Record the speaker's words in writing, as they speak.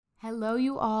Hello,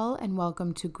 you all, and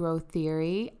welcome to Growth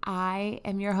Theory. I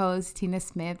am your host, Tina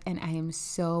Smith, and I am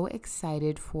so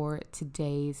excited for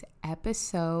today's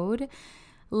episode.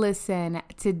 Listen,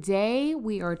 today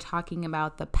we are talking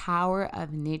about the power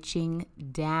of niching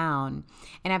down.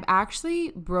 And I've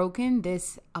actually broken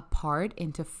this apart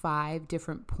into 5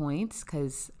 different points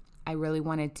because I really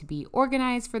wanted to be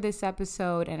organized for this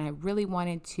episode, and I really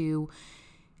wanted to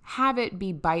have it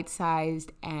be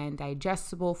bite-sized and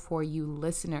digestible for you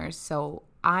listeners. So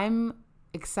I'm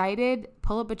excited.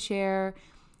 Pull up a chair,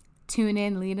 tune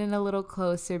in, lean in a little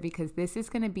closer because this is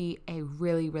going to be a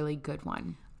really, really good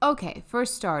one. Okay, for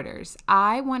starters,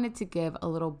 I wanted to give a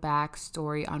little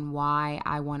backstory on why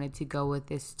I wanted to go with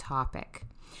this topic.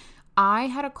 I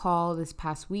had a call this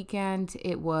past weekend.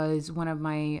 It was one of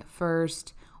my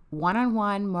first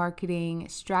one-on-one marketing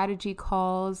strategy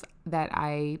calls that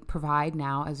I provide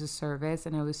now as a service.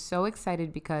 And I was so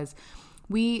excited because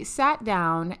we sat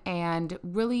down and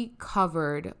really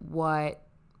covered what,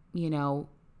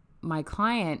 my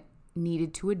client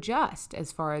needed to adjust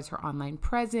as far as her online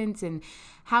presence and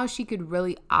how she could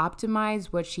really optimize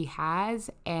what she has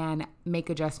and make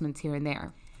adjustments here and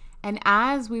there. And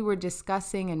as we were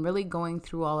discussing and really going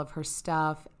through all of her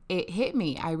stuff, it hit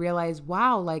me. I realized,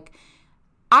 wow,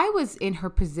 I was in her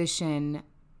position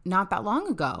not that long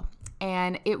ago,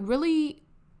 and it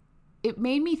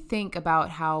made me think about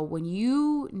how when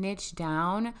you niche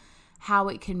down, how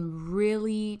it can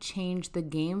really change the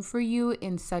game for you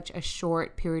in such a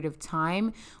short period of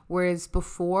time. Whereas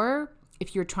before,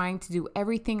 if you're trying to do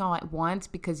everything all at once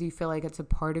because you feel like it's a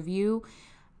part of you,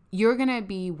 you're going to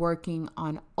be working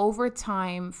on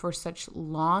overtime for such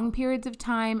long periods of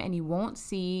time, and you won't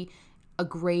see a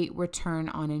great return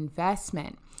on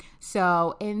investment.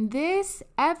 So in this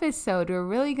episode, we're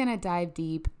really going to dive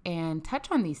deep and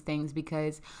touch on these things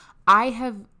because I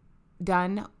have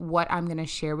done what I'm going to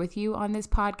share with you on this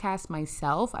podcast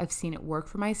myself. I've seen it work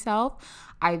for myself.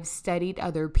 I've studied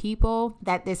other people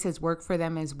that this has worked for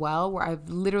them as well, where I've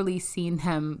literally seen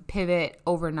them pivot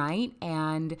overnight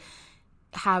and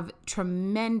have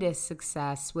tremendous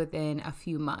success within a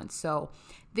few months. So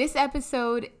this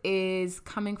episode is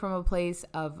coming from a place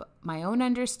of my own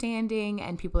understanding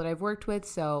and people that I've worked with.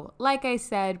 So like I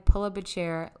said, pull up a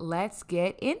chair. Let's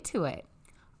get into it.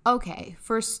 Okay,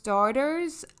 for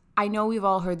starters, I know we've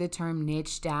all heard the term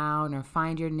niche down or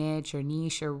find your niche or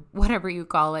niche or whatever you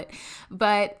call it.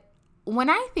 But when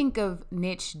I think of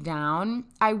niche down,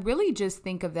 I really just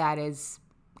think of that as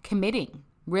committing.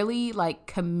 Really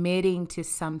committing to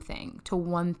something, to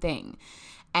one thing,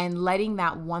 and letting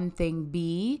that one thing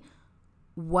be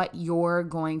what you're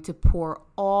going to pour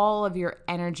all of your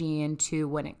energy into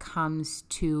when it comes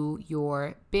to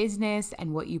your business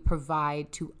and what you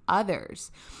provide to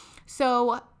others.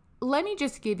 So let me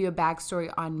just give you a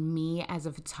backstory on me as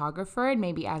a photographer, and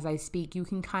maybe as I speak, you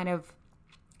can kind of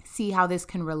see how this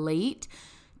can relate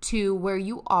to where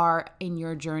you are in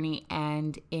your journey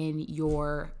and in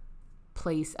your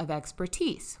place of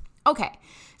expertise. Okay,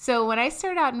 so when I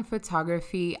started out in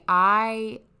photography, when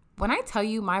I tell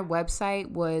you my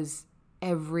website was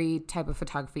every type of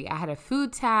photography. I had a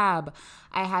food tab,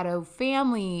 I had a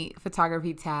family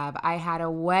photography tab, I had a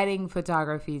wedding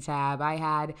photography tab, I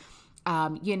had,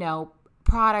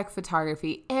 product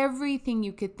photography. Everything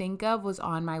you could think of was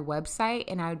on my website,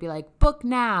 and I would be like, book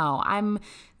now. I'm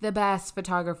the best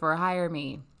photographer, hire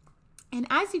me. And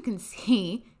as you can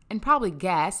see and probably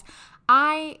guess,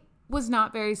 I was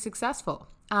not very successful,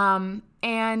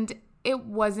 and it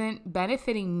wasn't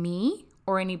benefiting me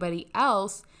or anybody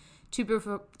else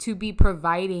to be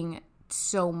providing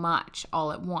so much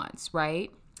all at once, right?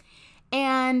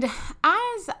 And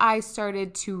as I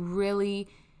started to really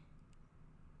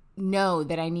know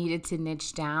that I needed to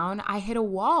niche down, I hit a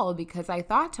wall because I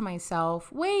thought to myself,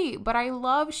 wait, but I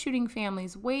love shooting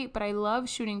families. Wait, but I love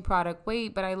shooting product.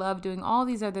 Wait, but I love doing all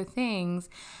these other things.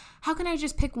 How can I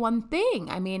just pick one thing?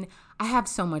 I mean, I have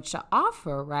so much to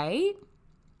offer, right?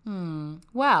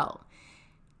 Well,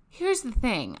 here's the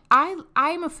thing. I'm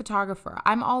a photographer.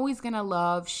 I'm always going to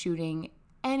love shooting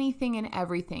anything and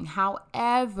everything.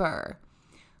 However,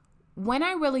 when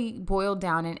I really boiled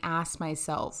down and asked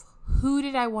myself, who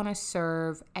did I want to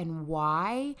serve and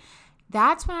why?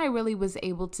 That's when I really was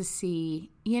able to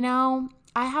see,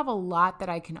 I have a lot that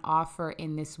I can offer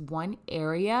in this one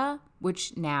area,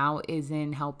 which now is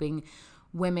in helping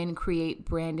women create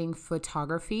branding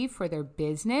photography for their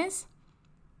business.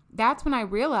 That's when I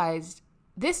realized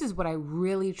this is what I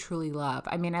really, truly love.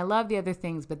 I mean, I love the other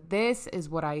things, but this is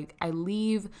what I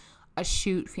leave a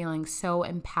shoot feeling so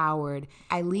empowered.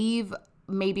 I leave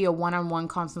maybe a one-on-one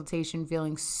consultation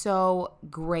feeling so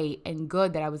great and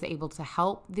good that I was able to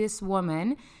help this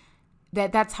woman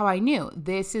that's how I knew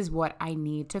this is what I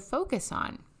need to focus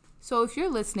on. So if you're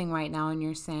listening right now and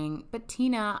you're saying, but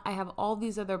Tina, I have all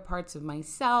these other parts of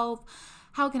myself.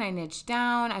 How can I niche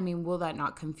down? I mean, will that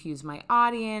not confuse my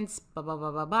audience? Blah, blah,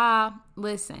 blah, blah, blah.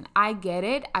 Listen, I get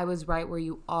it. I was right where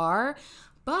you are.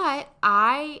 But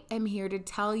I am here to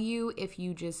tell you, if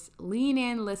you just lean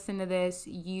in, listen to this,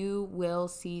 you will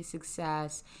see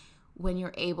success when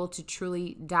you're able to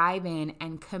truly dive in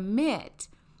and commit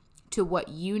to what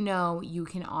you know you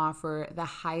can offer the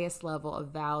highest level of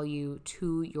value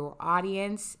to your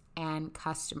audience and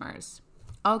customers.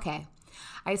 Okay,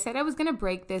 I said I was going to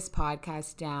break this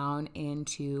podcast down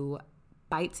into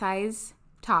bite-sized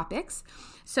topics.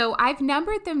 So I've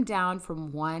numbered them down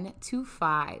from 1 to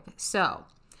 5. So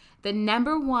the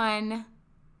number one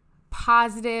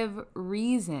positive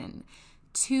reason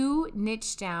to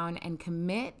niche down and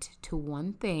commit to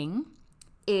one thing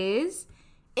is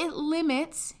it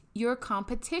limits your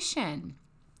competition.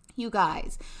 You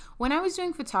guys, when I was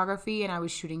doing photography and I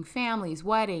was shooting families,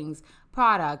 weddings,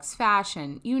 products,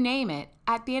 fashion, you name it,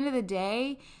 at the end of the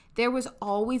day, there was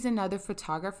always another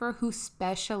photographer who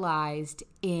specialized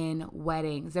in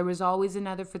weddings. There was always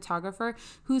another photographer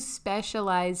who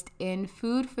specialized in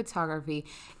food photography.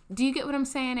 Do you get what I'm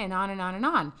saying? And on and on and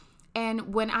on.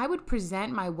 And when I would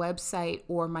present my website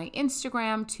or my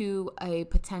Instagram to a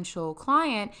potential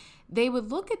client, they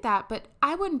would look at that, but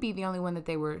I wouldn't be the only one that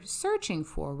they were searching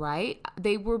for, right?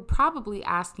 They were probably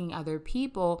asking other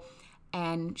people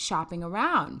and shopping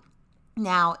around.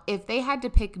 Now, if they had to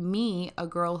pick me, a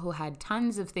girl who had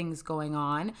tons of things going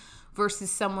on,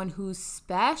 versus someone who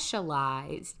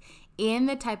specialized in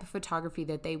the type of photography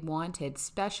that they wanted,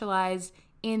 specialized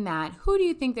in that, who do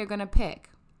you think they're going to pick?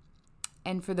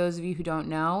 And for those of you who don't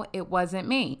know, it wasn't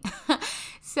me.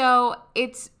 So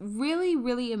it's really,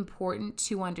 really important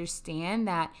to understand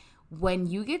that when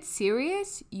you get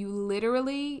serious, you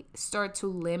literally start to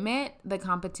limit the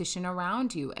competition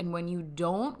around you. And when you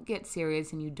don't get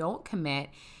serious and you don't commit,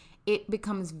 it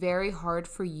becomes very hard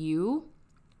for you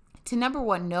to, number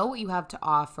one, know what you have to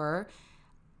offer.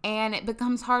 And it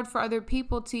becomes hard for other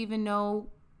people to even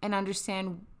know and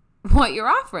understand what you're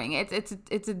offering.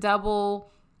 It's a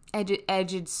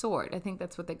double-edged sword. I think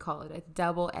that's what they call it, a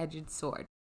double-edged sword.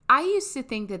 I used to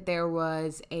think that there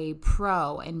was a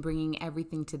pro in bringing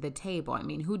everything to the table. I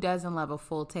mean, who doesn't love a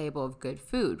full table of good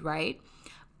food, right?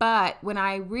 But when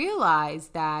I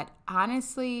realized that,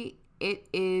 honestly, it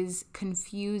is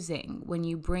confusing when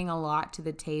you bring a lot to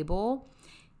the table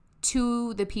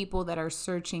to the people that are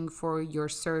searching for your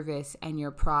service and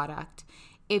your product.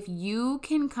 If you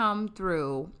can come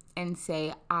through and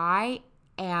say, I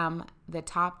am the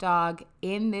top dog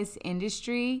in this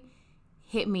industry,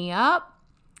 hit me up,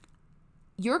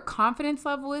 your confidence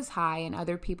level is high and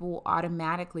other people will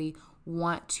automatically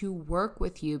want to work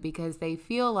with you because they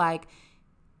feel like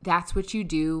that's what you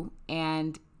do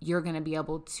and you're going to be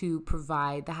able to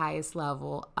provide the highest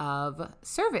level of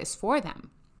service for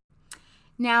them.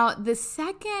 Now, the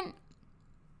second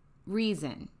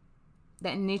reason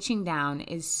that niching down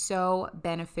is so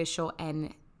beneficial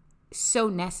and so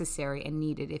necessary and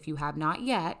needed, if you have not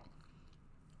yet,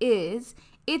 is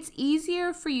it's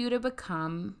easier for you to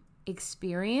become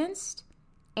experienced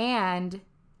and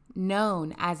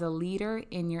known as a leader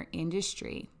in your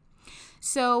industry.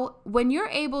 So when you're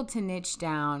able to niche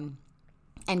down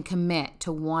and commit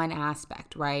to one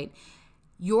aspect, right,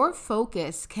 your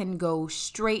focus can go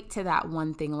straight to that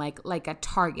one thing, like a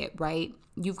target, right?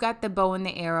 You've got the bow and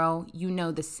the arrow, you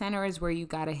know the center is where you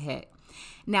got to hit.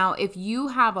 Now, if you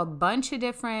have a bunch of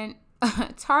different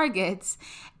targets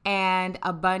and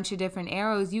a bunch of different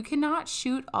arrows, you cannot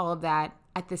shoot all of that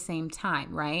at the same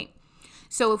time, right?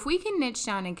 So if we can niche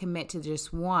down and commit to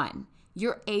just one,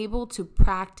 you're able to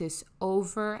practice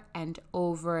over and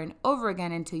over and over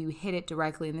again until you hit it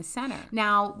directly in the center.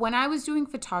 Now, when I was doing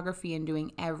photography and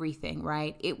doing everything,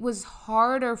 right, it was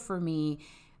harder for me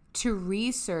to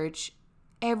research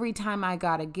every time I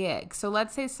got a gig. So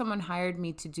let's say someone hired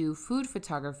me to do food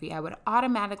photography. I would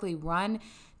automatically run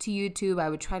to YouTube. I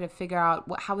would try to figure out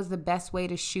how was the best way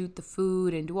to shoot the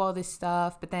food and do all this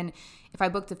stuff. But then if I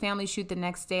booked a family shoot the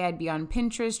next day, I'd be on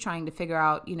Pinterest trying to figure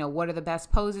out, what are the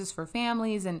best poses for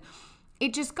families. And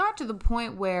it just got to the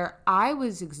point where I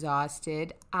was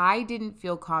exhausted. I didn't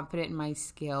feel confident in my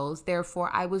skills.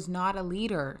 Therefore, I was not a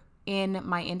leader in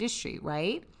my industry,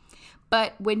 right?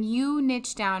 But when you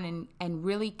niche down and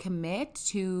really commit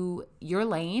to your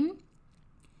lane,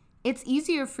 it's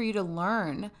easier for you to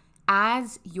learn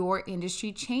as your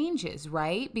industry changes,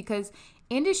 right? Because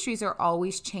industries are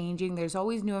always changing. There's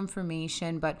always new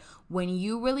information. But when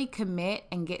you really commit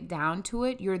and get down to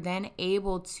it, you're then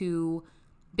able to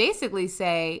basically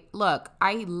say, look,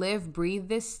 I live, breathe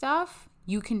this stuff.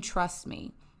 You can trust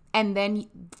me. And then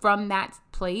from that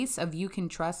place of you can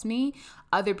trust me,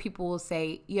 other people will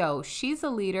say, yo, she's a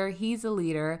leader, he's a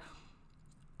leader.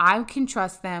 I can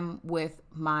trust them with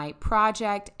my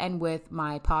project and with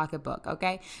my pocketbook,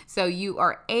 okay? So you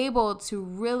are able to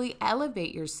really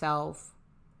elevate yourself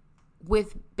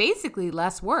with basically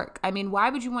less work. I mean, why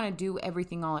would you want to do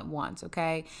everything all at once,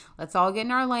 okay? Let's all get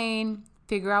in our lane,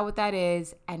 figure out what that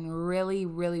is, and really,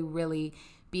 really, really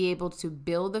be able to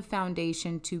build the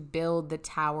foundation to build the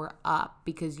tower up,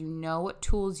 because you know what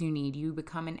tools you need. You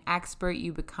become an expert.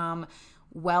 You become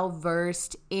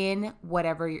well-versed in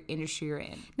whatever your industry you're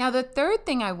in. Now, the third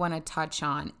thing I want to touch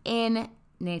on in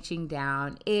niching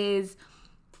down is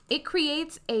it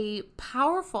creates a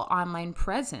powerful online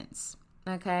presence,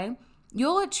 okay?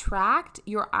 You'll attract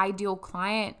your ideal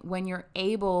client when you're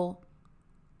able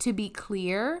to be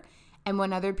clear and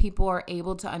when other people are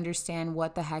able to understand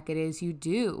what the heck it is you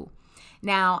do.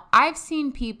 Now, I've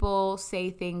seen people say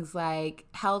things like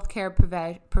healthcare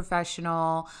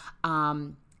professional,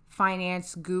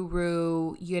 finance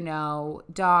guru,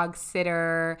 dog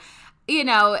sitter,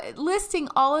 listing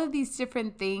all of these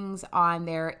different things on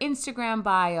their Instagram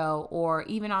bio or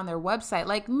even on their website.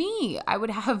 Like me,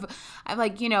 I'm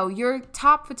like, your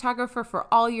top photographer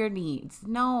for all your needs.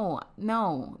 No,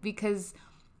 because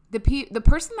the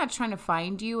person that's trying to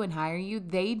find you and hire you,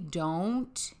 they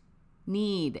don't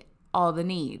need all the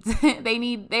needs.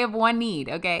 They have one need,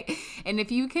 okay? And if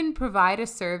you can provide a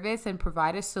service and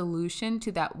provide a solution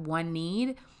to that one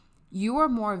need, you are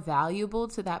more valuable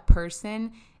to that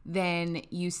person than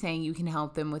you saying you can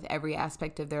help them with every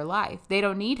aspect of their life. They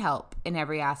don't need help in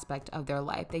every aspect of their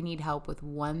life. They need help with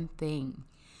one thing.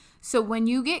 So when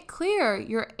you get clear,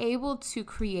 you're able to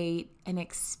create an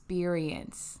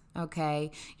experience,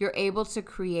 okay? You're able to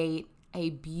create a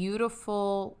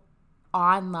beautiful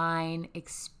online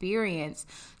experience.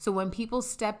 So when people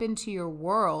step into your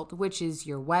world, which is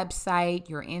your website,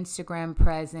 your Instagram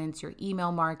presence, your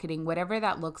email marketing, whatever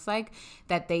that looks like,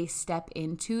 that they step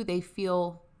into, they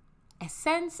feel a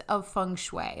sense of feng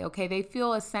shui, okay? They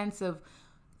feel a sense of,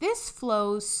 this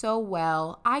flows so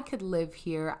well. I could live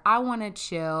here. I want to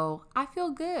chill. I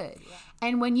feel good. Yeah.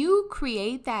 And when you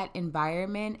create that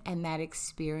environment and that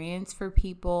experience for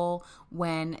people,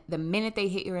 when the minute they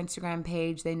hit your Instagram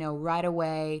page, they know right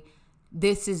away,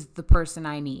 this is the person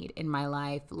I need in my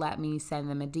life. Let me send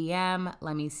them a DM.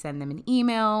 Let me send them an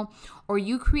email. Or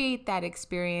you create that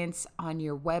experience on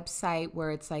your website where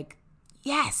it's like,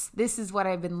 yes, this is what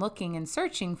I've been looking and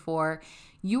searching for.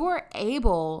 You are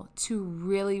able to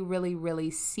really, really, really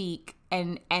seek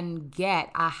and get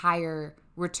a higher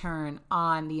return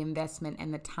on the investment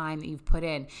and the time that you've put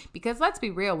in. Because let's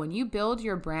be real, when you build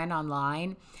your brand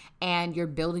online and you're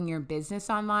building your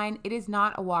business online, it is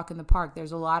not a walk in the park.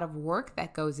 There's a lot of work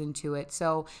that goes into it.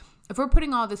 So if we're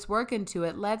putting all this work into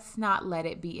it, let's not let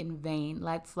it be in vain.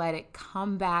 Let's let it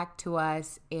come back to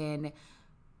us in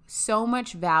so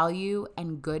much value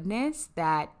and goodness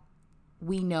that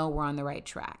we know we're on the right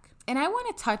track. And I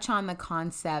want to touch on the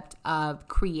concept of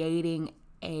creating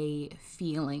a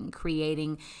feeling,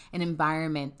 creating an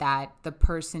environment that the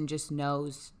person just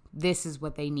knows this is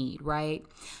what they need, right?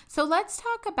 So let's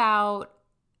talk about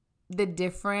the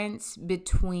difference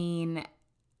between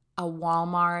a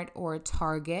Walmart or a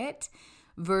Target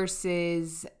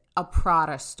versus a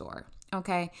Prada store,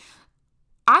 okay?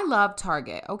 I love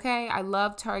Target, okay? I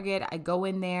love Target. I go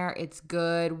in there. It's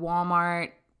good.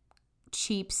 Walmart,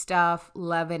 cheap stuff,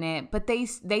 loving it. But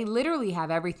they literally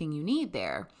have everything you need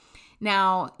there.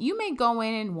 Now, you may go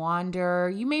in and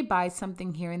wander. You may buy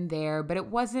something here and there, but it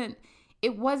wasn't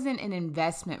an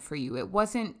investment for you. It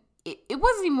wasn't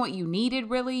even what you needed,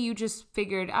 really. You just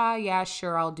figured, yeah,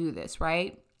 sure, I'll do this,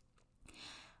 right?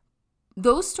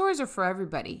 Those stores are for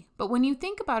everybody. But when you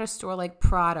think about a store like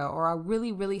Prada or a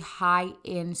really, really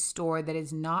high-end store that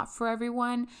is not for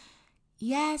everyone,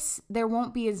 yes, there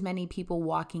won't be as many people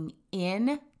walking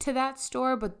in to that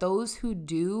store, but those who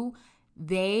do,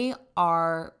 they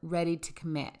are ready to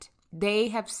commit. They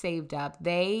have saved up.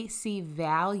 They see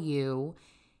value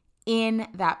in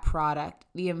that product.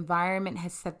 The environment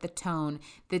has set the tone.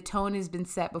 The tone has been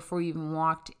set before you even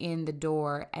walked in the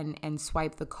door and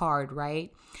swiped the card,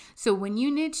 right? So when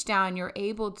you niche down, you're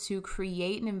able to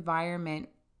create an environment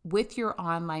with your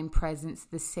online presence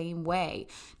the same way.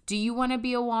 Do you want to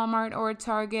be a Walmart or a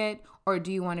Target, or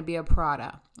do you want to be a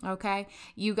Prada? Okay?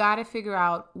 You got to figure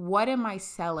out, what am I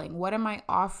selling? What am I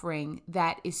offering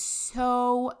that is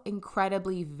so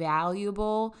incredibly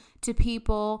valuable to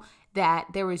people that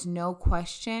there is no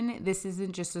question this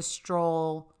isn't just a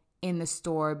stroll in the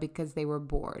store because they were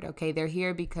bored, okay? They're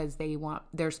here because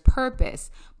there's purpose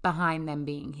behind them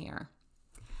being here.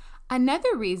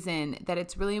 Another reason that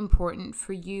it's really important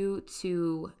for you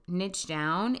to niche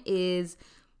down is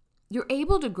you're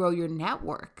able to grow your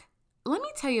network. Let me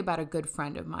tell you about a good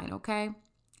friend of mine, okay?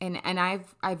 And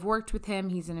I've worked with him.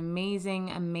 He's an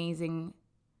amazing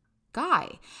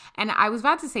guy. And I was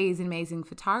about to say he's an amazing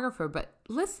photographer, but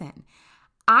listen,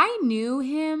 I knew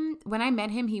him when I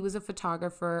met him. He was a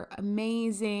photographer,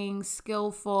 amazing,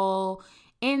 skillful.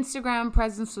 Instagram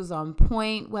presence was on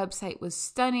point. Website was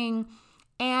stunning.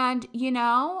 And,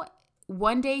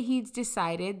 one day he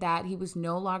decided that he was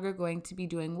no longer going to be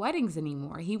doing weddings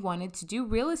anymore. He wanted to do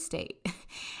real estate.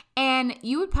 And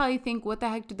you would probably think, what the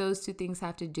heck do those two things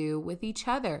have to do with each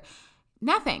other?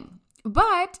 Nothing.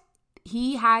 But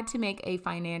he had to make a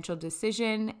financial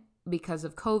decision because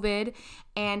of COVID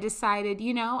and decided,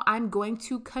 I'm going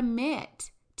to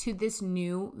commit to this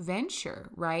new venture,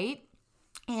 right?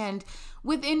 And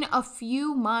within a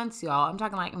few months, y'all, I'm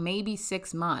talking like maybe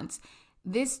 6 months,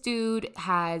 this dude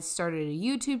has started a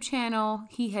YouTube channel.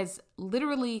 He has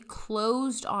literally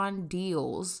closed on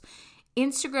deals.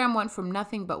 Instagram went from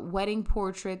nothing but wedding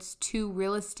portraits to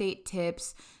real estate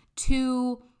tips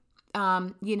to,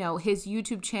 his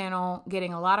YouTube channel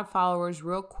getting a lot of followers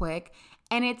real quick.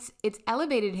 And it's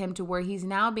elevated him to where he's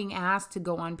now being asked to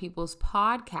go on people's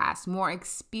podcasts, more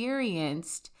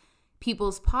experienced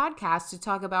people's podcasts to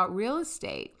talk about real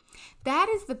estate. That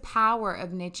is the power of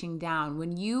niching down,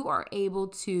 when you are able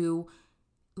to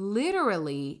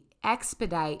literally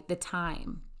expedite the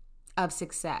time of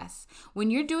success.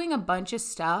 When you're doing a bunch of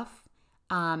stuff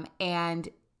and,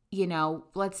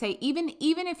 let's say even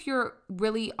if you're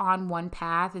really on one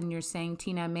path and you're saying,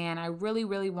 Tina, man, I really,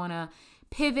 really want to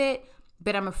pivot,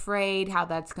 but I'm afraid how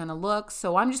that's going to look,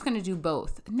 so I'm just going to do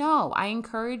both. No, I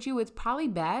encourage you. It's probably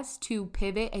best to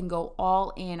pivot and go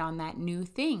all in on that new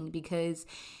thing, because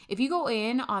if you go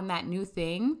in on that new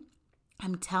thing,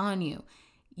 I'm telling you,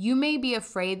 you may be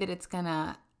afraid that it's going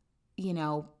to,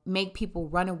 make people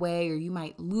run away, or you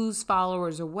might lose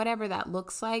followers or whatever that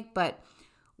looks like. But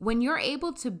when you're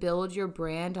able to build your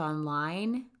brand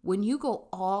online, when you go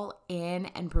all in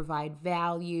and provide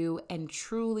value and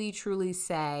truly, truly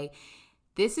say,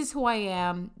 this is who I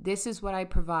am, this is what I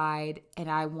provide, and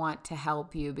I want to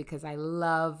help you because I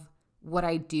love what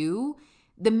I do,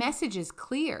 the message is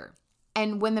clear.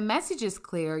 And when the message is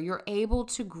clear, you're able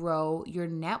to grow your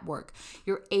network.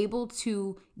 You're able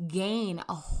to gain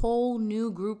a whole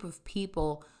new group of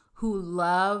people who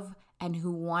love and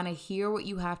who want to hear what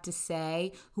you have to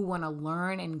say, who want to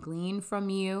learn and glean from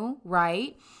you,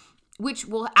 right? Which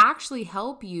will actually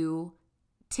help you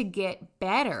to get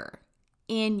better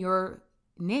in your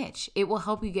niche. It will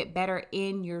help you get better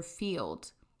in your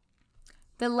field.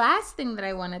 The last thing that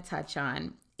I want to touch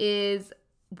on is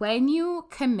when you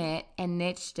commit and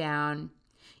niche down,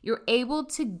 you're able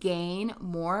to gain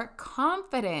more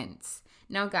confidence.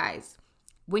 Now, guys,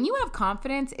 when you have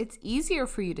confidence, it's easier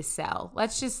for you to sell.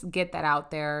 Let's just get that out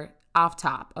there off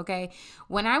top, okay?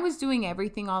 When I was doing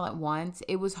everything all at once,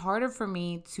 it was harder for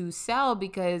me to sell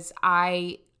because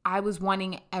I was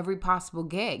wanting every possible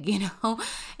gig,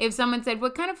 If someone said,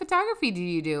 what kind of photography do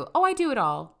you do? Oh, I do it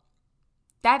all.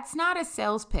 That's not a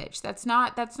sales pitch. That's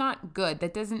not good.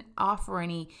 That doesn't offer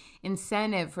any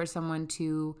incentive for someone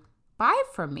to buy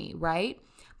from me, right?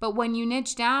 But when you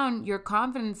niche down, your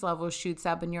confidence level shoots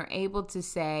up and you're able to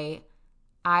say,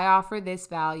 I offer this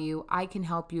value. I can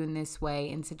help you in this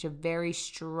way. And such a very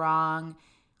strong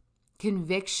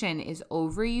conviction is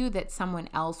over you that someone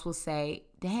else will say,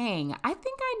 dang, I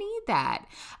think I need that.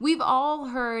 We've all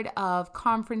heard of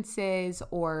conferences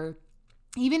or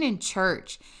even in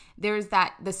church. There's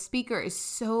the speaker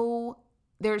is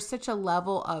there's such a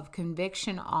level of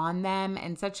conviction on them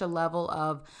and such a level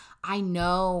of, I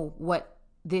know what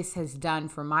this has done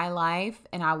for my life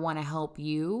and I want to help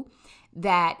you,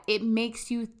 that it makes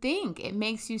you think. It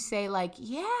makes you say like,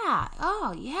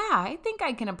 I think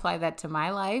I can apply that to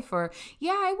my life. Or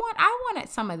I want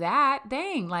some of that.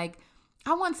 Dang, like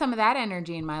I want some of that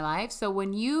energy in my life. So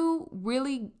when you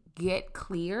really get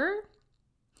clear,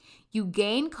 you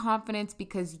gain confidence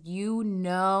because you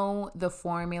know the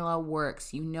formula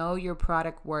works. You know your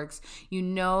product works. You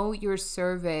know your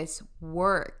service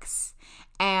works.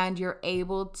 And you're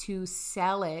able to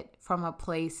sell it from a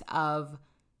place of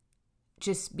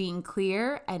just being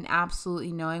clear and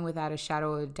absolutely knowing without a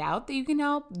shadow of a doubt that you can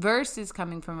help, versus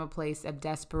coming from a place of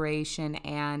desperation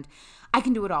and I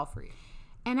can do it all for you.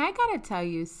 And I gotta tell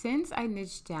you, since I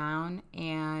niched down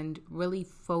and really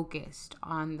focused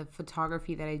on the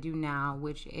photography that I do now,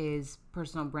 which is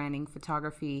personal branding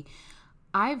photography,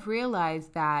 I've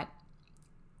realized that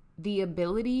the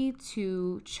ability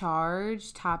to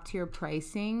charge top tier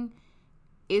pricing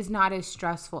is not as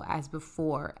stressful as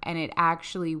before, and it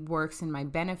actually works in my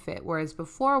benefit. Whereas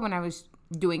before, when I was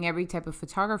doing every type of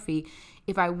photography,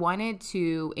 if I wanted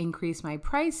to increase my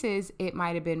prices, it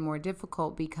might have been more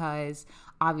difficult because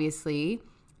obviously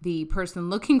the person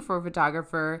looking for a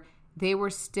photographer, they were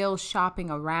still shopping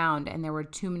around, and there were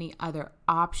too many other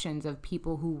options of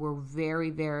people who were very,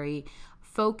 very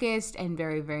focused and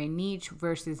very, very niche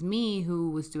versus me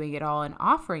who was doing it all and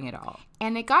offering it all.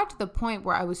 And it got to the point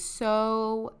where I was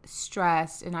so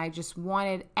stressed and I just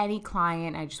wanted any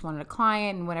client. I just wanted a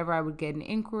client, and whenever I would get an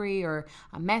inquiry or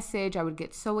a message, I would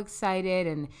get so excited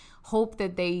and hope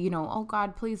that they, oh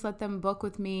God, please let them book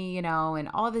with me, and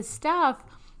all this stuff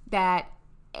that,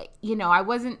 I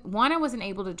wasn't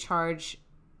able to charge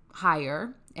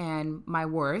higher and my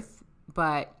worth.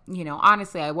 But,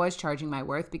 honestly, I was charging my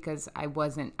worth because I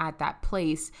wasn't at that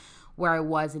place where I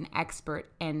was an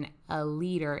expert and a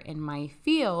leader in my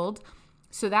field.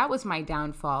 So that was my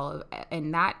downfall.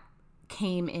 And that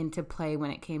came into play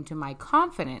when it came to my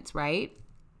confidence, right?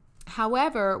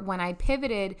 However, when I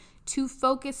pivoted to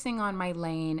focusing on my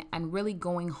lane and really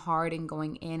going hard and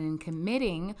going in and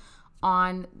committing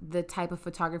on the type of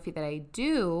photography that I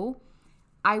do,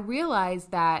 I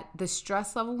realized that the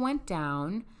stress level went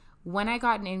down. When I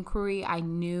got an inquiry, I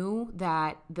knew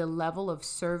that the level of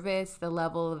service, the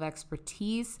level of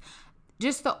expertise,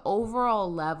 just the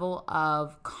overall level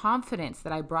of confidence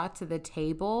that I brought to the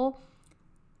table,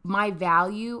 my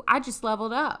value, I just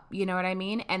leveled up. You know what I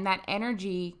mean? And that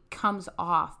energy comes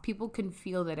off. People can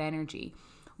feel that energy.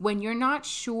 When you're not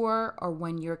sure, or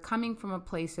when you're coming from a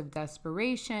place of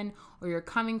desperation, or you're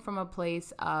coming from a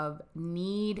place of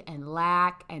need and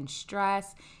lack and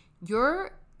stress,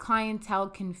 your clientele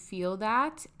can feel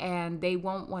that and they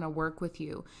won't want to work with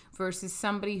you, versus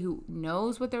somebody who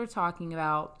knows what they're talking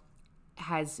about,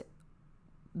 has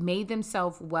made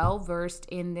themselves well versed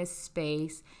in this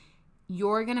space.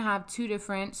 You're going to have two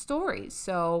different stories.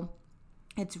 So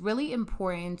it's really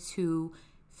important to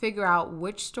figure out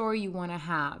which story you want to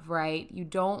have, right? You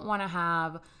don't want to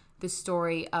have the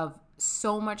story of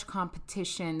so much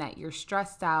competition that you're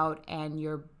stressed out and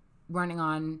you're running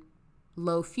on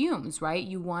low fumes, right?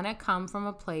 You want to come from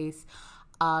a place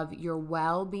of your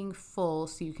well being full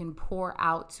so you can pour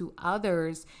out to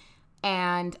others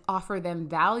and offer them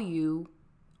value,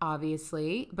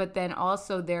 obviously, but then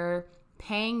also they're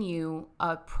paying you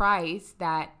a price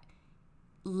that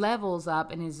levels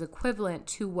up and is equivalent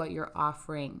to what you're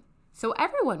offering. So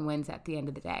everyone wins at the end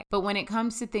of the day. But when it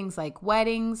comes to things like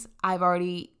weddings, I've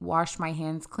already washed my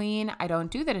hands clean. I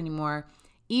don't do that anymore.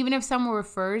 Even if someone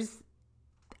refers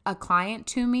a client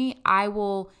to me, I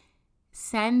will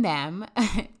send them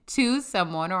to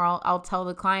someone, or I'll tell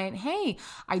the client, hey,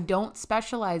 I don't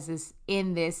specialize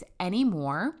in this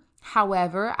anymore.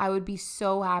 However, I would be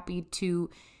so happy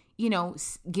to,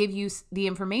 give you the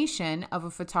information of a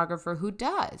photographer who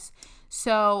does.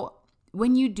 So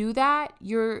when you do that,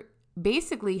 you're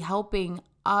basically helping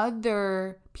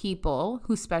other people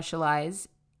who specialize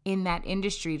in that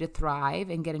industry to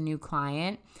thrive and get a new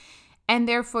client. And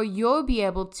therefore, you'll be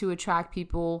able to attract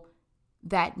people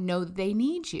that know that they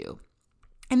need you.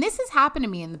 And this has happened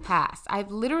to me in the past. I've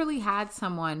literally had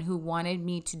someone who wanted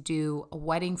me to do a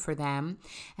wedding for them.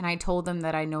 And I told them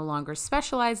that I no longer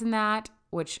specialize in that,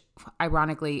 which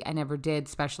ironically, I never did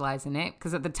specialize in it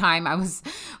because at the time I was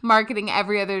marketing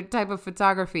every other type of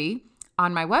photography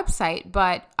on my website.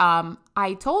 But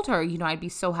I told her, I'd be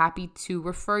so happy to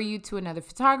refer you to another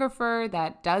photographer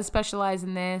that does specialize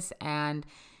in this, and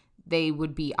they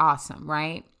would be awesome,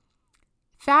 right?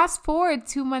 Fast forward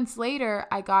 2 months later,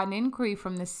 I got an inquiry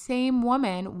from the same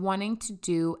woman wanting to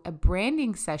do a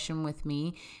branding session with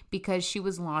me because she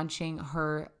was launching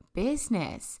her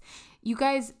business. You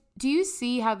guys, do you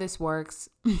see how this works?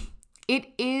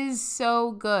 It is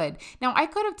so good. Now, I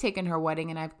could have taken her wedding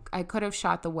and I could have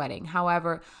shot the wedding.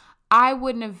 However, I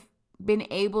wouldn't have been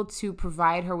able to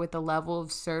provide her with the level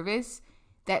of service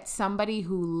that somebody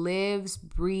who lives,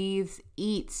 breathes,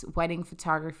 eats wedding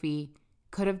photography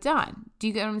could have done. Do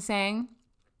you get what I'm saying?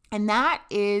 And that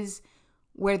is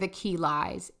where the key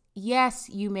lies. Yes,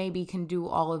 you maybe can do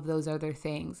all of those other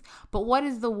things, but what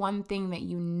is the one thing that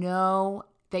you know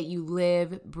that you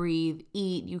live, breathe,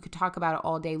 eat? You could talk about it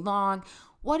all day long.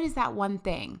 What is that one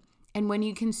thing? And when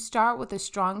you can start with a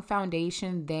strong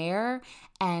foundation there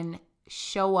and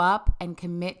show up and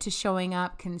commit to showing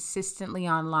up consistently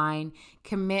online,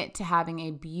 commit to having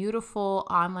a beautiful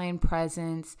online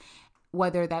presence,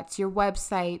 whether that's your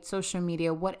website, social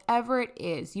media, whatever it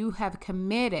is, you have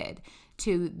committed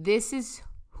to, this is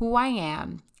who I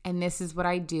am and this is what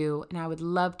I do, and I would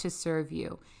love to serve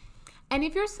you. And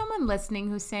if you're someone listening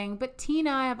who's saying, but Tina,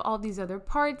 I have all these other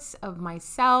parts of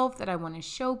myself that I want to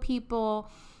show people.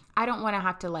 I don't want to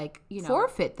have to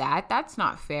forfeit that. That's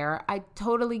not fair. I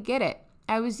totally get it.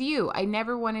 I was you. I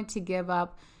never wanted to give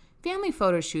up family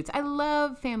photo shoots. I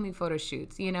love family photo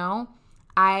shoots,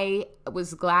 I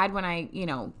was glad when I,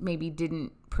 maybe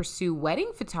didn't pursue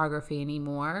wedding photography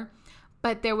anymore,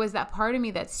 but there was that part of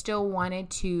me that still wanted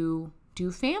to do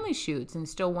family shoots and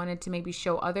still wanted to maybe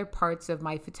show other parts of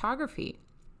my photography.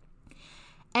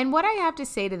 And what I have to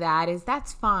say to that is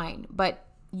that's fine, but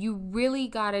you really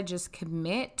got to just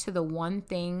commit to the one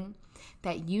thing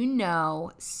that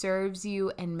serves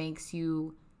you and makes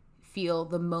you feel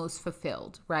the most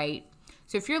fulfilled, right?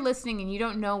 So if you're listening and you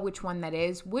don't know which one that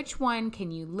is, which one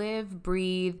can you live,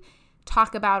 breathe,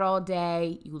 talk about all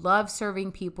day? You love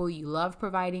serving people. You love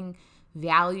providing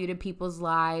value to people's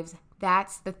lives.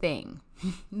 That's the thing.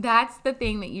 That's the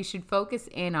thing that you should focus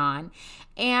in on.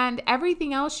 And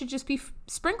everything else should just be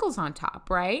sprinkles on top,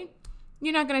 right?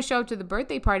 You're not going to show up to the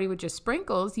birthday party with just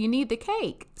sprinkles. You need the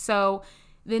cake. So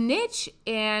the niche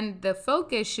and the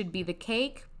focus should be the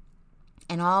cake,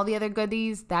 and all the other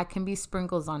goodies, that can be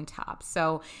sprinkles on top.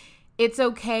 So it's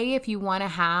okay if you want to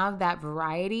have that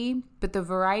variety, but the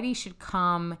variety should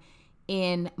come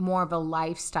in more of a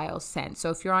lifestyle sense.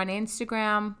 So if you're on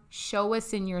Instagram, show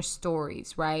us in your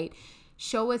stories, right?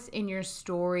 Show us in your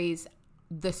stories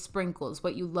the sprinkles,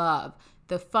 what you love,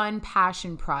 the fun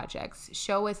passion projects.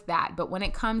 Show us that. But when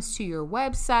it comes to your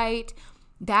website,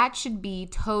 that should be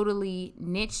totally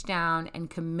niched down and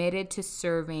committed to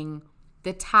serving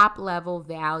the top level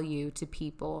value to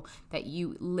people that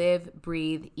you live,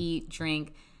 breathe, eat,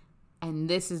 drink. And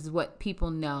this is what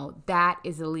people know. That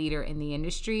is a leader in the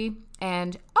industry.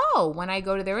 And when I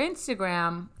go to their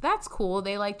Instagram, that's cool.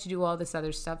 They like to do all this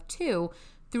other stuff too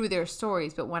through their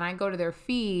stories. But when I go to their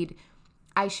feed,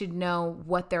 I should know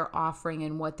what they're offering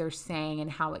and what they're saying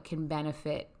and how it can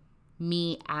benefit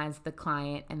me as the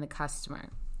client and the customer.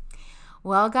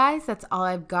 Well, guys, that's all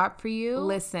I've got for you.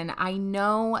 Listen, I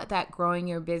know that growing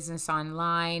your business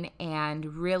online and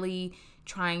really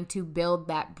trying to build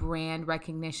that brand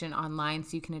recognition online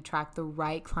so you can attract the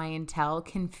right clientele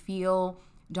can feel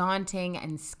daunting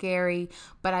and scary,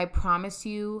 but I promise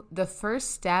you the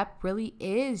first step really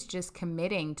is just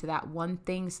committing to that one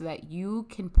thing so that you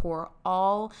can pour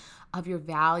all of your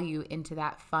value into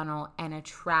that funnel and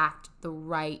attract the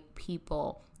right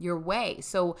people your way.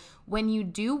 So when you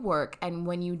do work and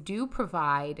when you do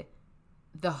provide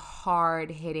the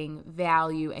hard-hitting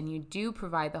value and you do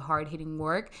provide the hard-hitting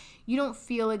work, you don't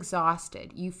feel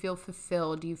exhausted. You feel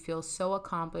fulfilled. You feel so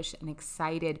accomplished and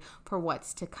excited for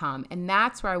what's to come. And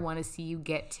that's where I want to see you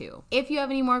get to. If you have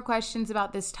any more questions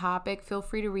about this topic, feel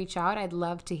free to reach out. I'd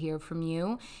love to hear from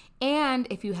you. And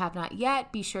if you have not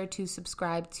yet, be sure to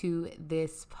subscribe to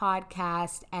this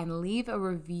podcast and leave a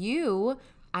review.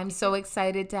 I'm so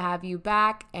excited to have you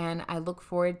back, and I look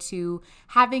forward to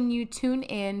having you tune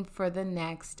in for the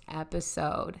next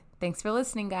episode. Thanks for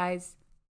listening, guys.